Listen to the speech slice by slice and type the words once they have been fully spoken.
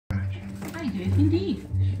I did indeed.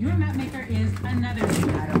 Your map maker is another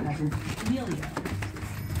Mikado cousin, Lelio.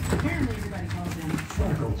 Apparently everybody calls him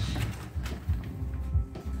Freckles.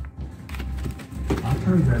 I've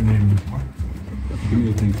heard that name before. Give me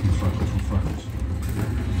a thing from Freckles.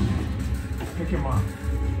 Pick him up.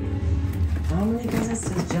 How many visits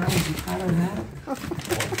does Johnny Ducato have?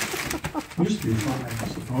 Used to be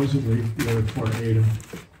 5. Supposedly, the other 4 ate him.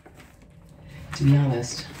 To be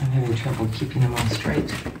honest, I'm having trouble keeping them all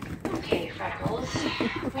straight. Okay, Freckles.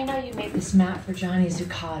 We know you made this map for Johnny's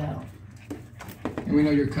Ducato. And we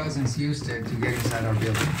know your cousins used it to get inside our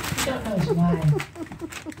building. We don't know why.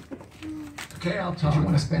 Okay, I'll If talk. you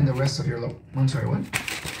want to spend the rest of your I'm sorry, what?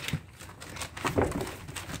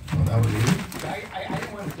 Oh, that was you? I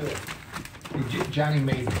didn't want to do it. Johnny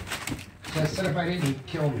made me. So I said if I didn't, he'd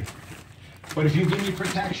kill me. But if you give me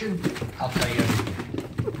protection, I'll tell you everything.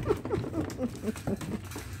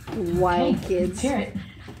 Wild Let's kids. hear it.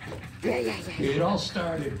 Yeah. It all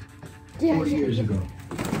started Yeah, 40 yeah. years ago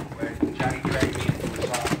when Johnny dragged me into his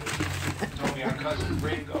office. Told me our cousin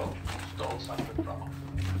Ringo stole something from him.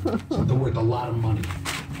 Something worth a lot of money.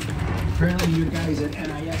 Apparently you guys at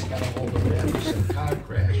NIS got a hold of it after some car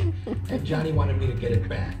crash, and Johnny wanted me to get it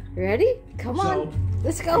back. Ready? Come on.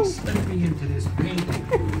 Let's He go. slipped me into this painting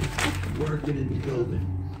crew, working in the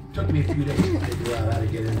building. Took me a few days to figure out how to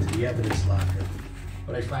get into the evidence locker,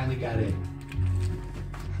 but I finally got in.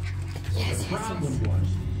 The problem was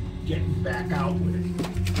getting back out with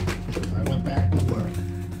it. I went back to work.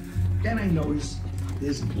 Then I noticed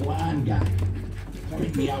this blonde guy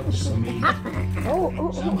pointed me out to some agent.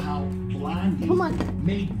 Oh. Somehow, Blondie Come on.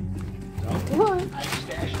 made me. So Come on. I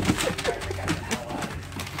stashed it. I got the hell out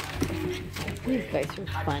of it. You guys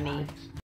are funny.